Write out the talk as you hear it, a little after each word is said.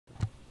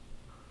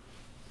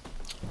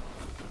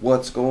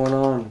What's going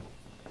on?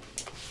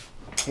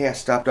 Hey, I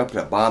stopped up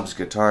at Bob's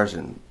Guitars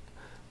and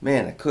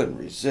man, I couldn't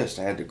resist.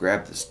 I had to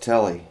grab this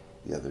telly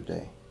the other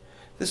day.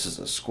 This is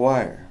a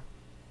Squire.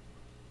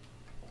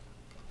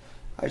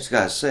 I just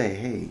gotta say,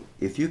 hey,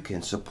 if you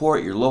can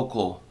support your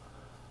local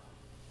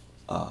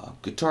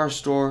guitar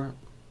store,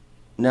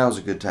 now's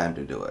a good time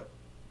to do it.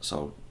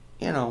 So,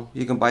 you know,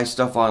 you can buy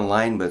stuff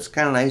online, but it's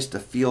kind of nice to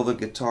feel the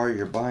guitar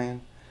you're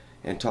buying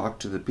and talk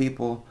to the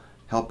people,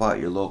 help out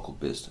your local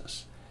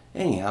business.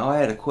 Anyhow, I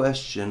had a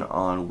question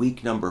on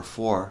week number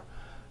 4,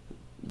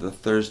 the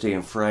Thursday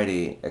and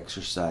Friday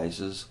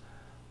exercises.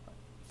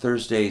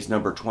 Thursday is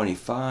number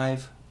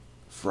 25,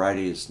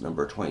 Friday is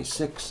number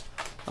 26.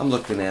 I'm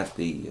looking at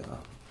the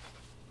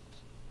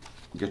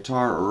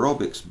Guitar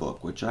Aerobics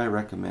book, which I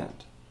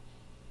recommend.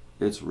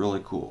 It's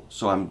really cool.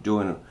 So I'm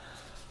doing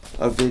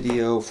a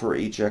video for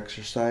each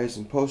exercise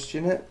and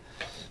posting it.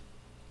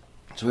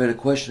 So we had a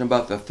question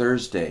about the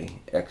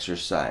Thursday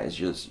exercise.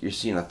 You're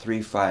seeing a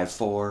 3, 5,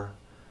 4,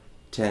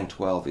 10,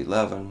 12,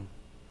 11,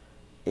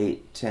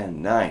 8,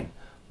 10, 9.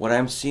 What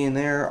I'm seeing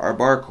there are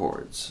bar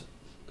chords.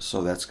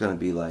 So that's going to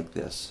be like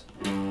this.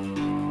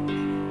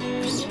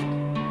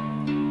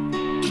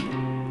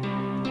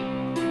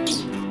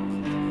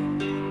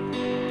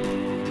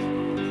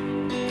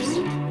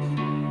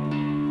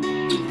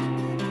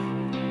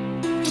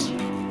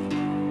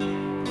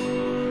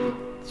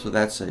 So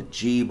that's a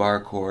G bar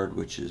chord,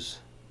 which is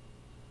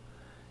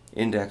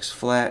index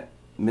flat,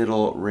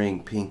 middle,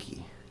 ring,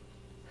 pinky.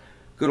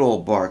 Good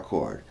old bar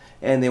chord.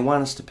 And they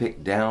want us to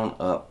pick down,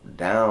 up,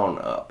 down,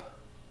 up.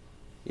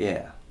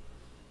 Yeah,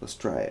 let's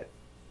try it.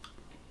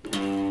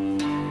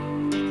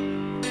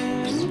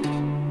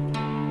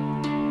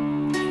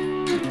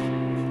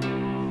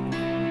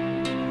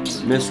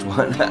 Missed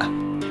one.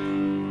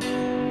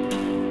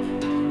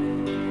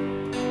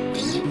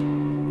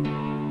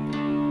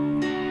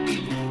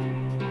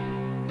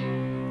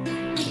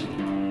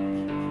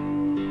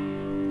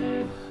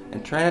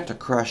 Try not to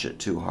crush it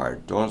too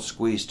hard. Don't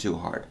squeeze too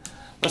hard.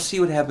 Let's see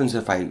what happens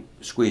if I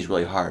squeeze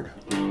really hard.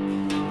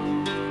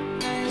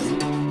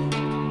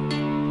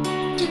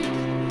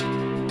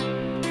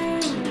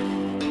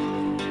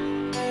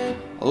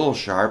 A little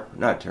sharp,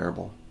 not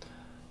terrible.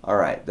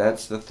 Alright,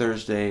 that's the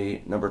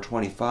Thursday number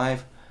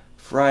 25.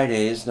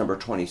 Friday's number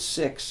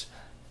 26.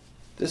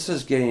 This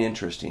is getting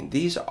interesting.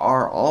 These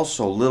are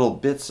also little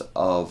bits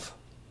of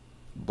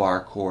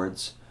bar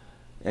chords.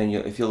 And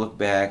if you look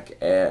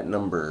back at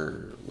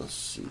number, let's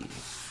see,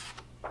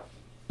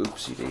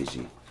 oopsie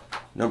daisy,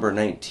 number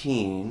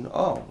 19,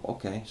 oh,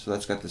 okay, so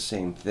that's got the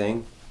same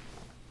thing.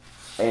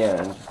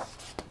 And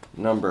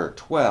number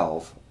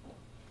 12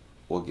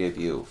 will give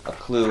you a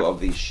clue of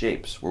these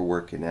shapes we're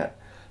working at.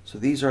 So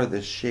these are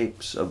the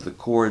shapes of the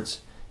chords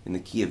in the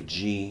key of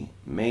G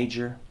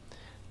major.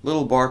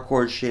 Little bar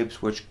chord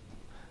shapes, which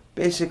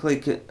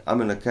basically, I'm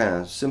going to kind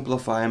of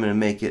simplify, I'm going to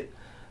make it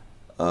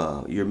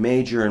your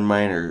major and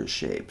minor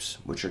shapes,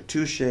 which are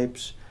 2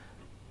 shapes.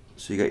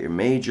 So you got your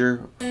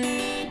major,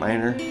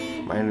 minor,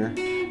 minor,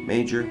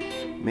 major,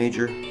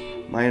 major,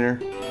 minor,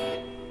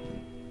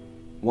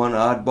 one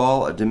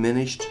oddball, a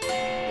diminished,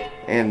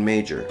 and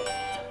major.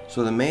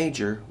 So the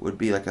major would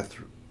be like a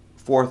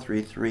 4,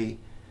 3, 3,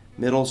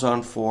 middle's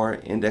on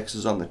 4,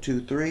 indexes on the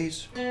 2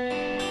 3s.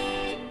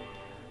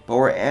 But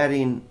we're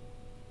adding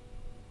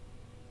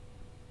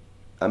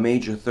a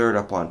major third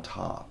up on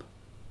top,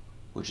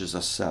 which is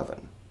a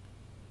 7.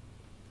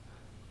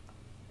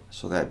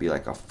 So that'd be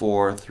like a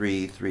 4,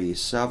 3, 3,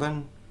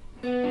 7.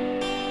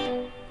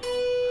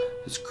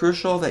 It's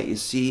crucial that you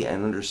see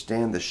and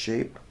understand the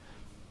shape.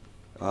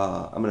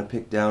 I'm going to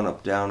pick down,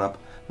 up, down, up.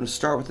 I'm going to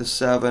start with the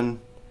 7,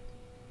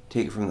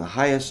 take it from the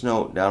highest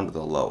note down to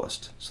the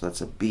lowest. So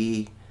that's a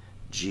B,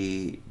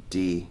 G,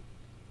 D,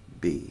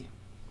 B.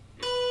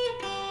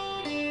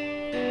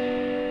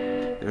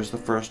 There's the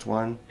first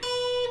one.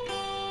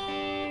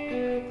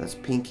 That's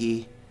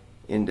pinky,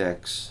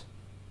 index,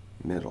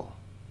 middle.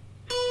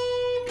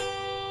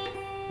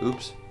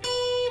 Oops.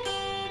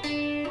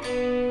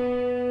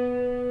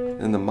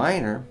 In the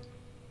minor,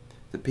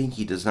 the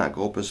pinky does not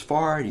go up as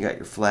far. You got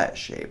your flat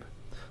shape.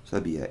 So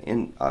that'd be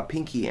a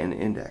pinky and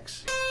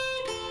index.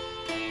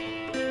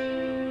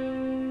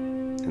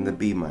 And the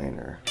B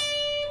minor.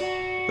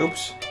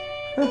 Oops.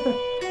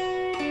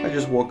 I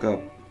just woke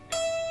up.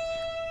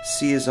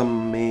 C is a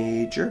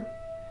major,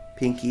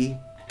 pinky,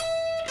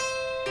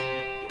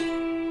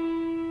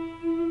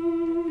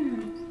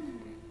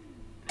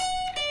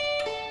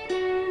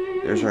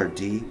 there's our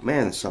D.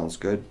 Man, this sounds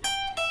good.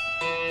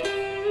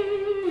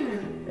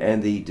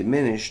 And the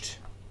diminished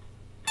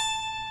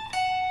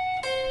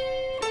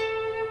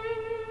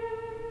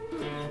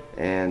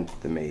and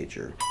the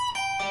major.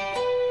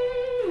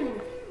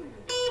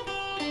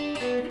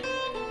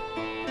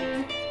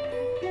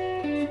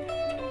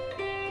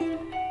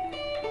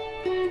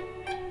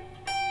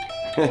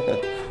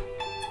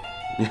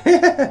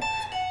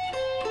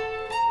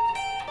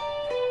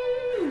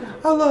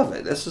 I love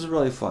it. This is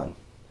really fun.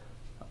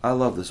 I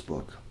love this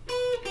book.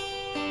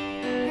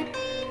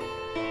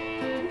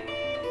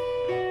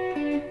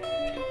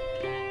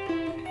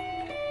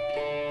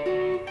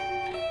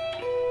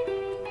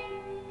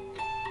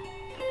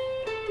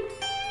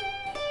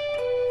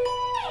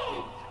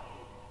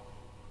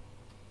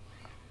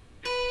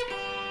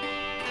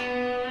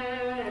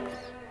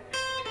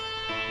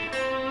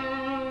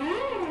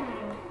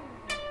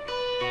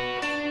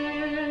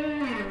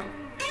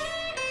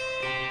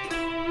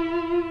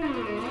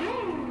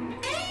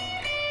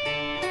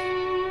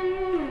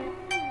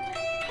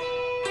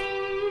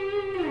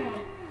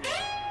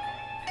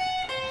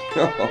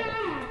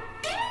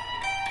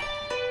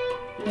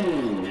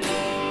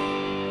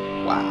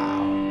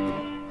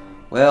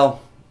 Wow.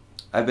 Well,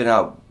 I've been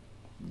out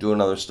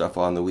doing other stuff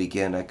on the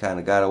weekend. I kind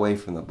of got away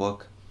from the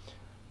book,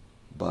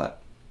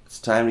 but it's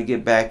time to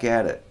get back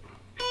at it.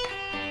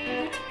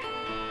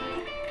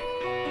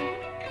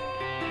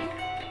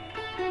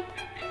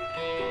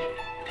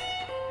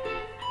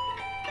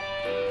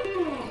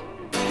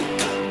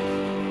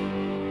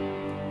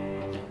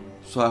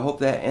 So I hope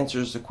that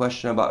answers the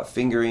question about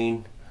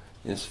fingering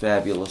in this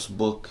fabulous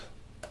book,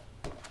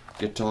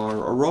 Guitar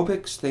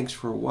Aerobics. Thanks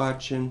for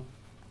watching.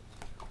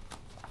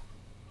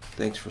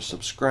 Thanks for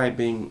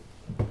subscribing,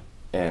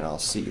 and I'll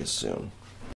see you soon.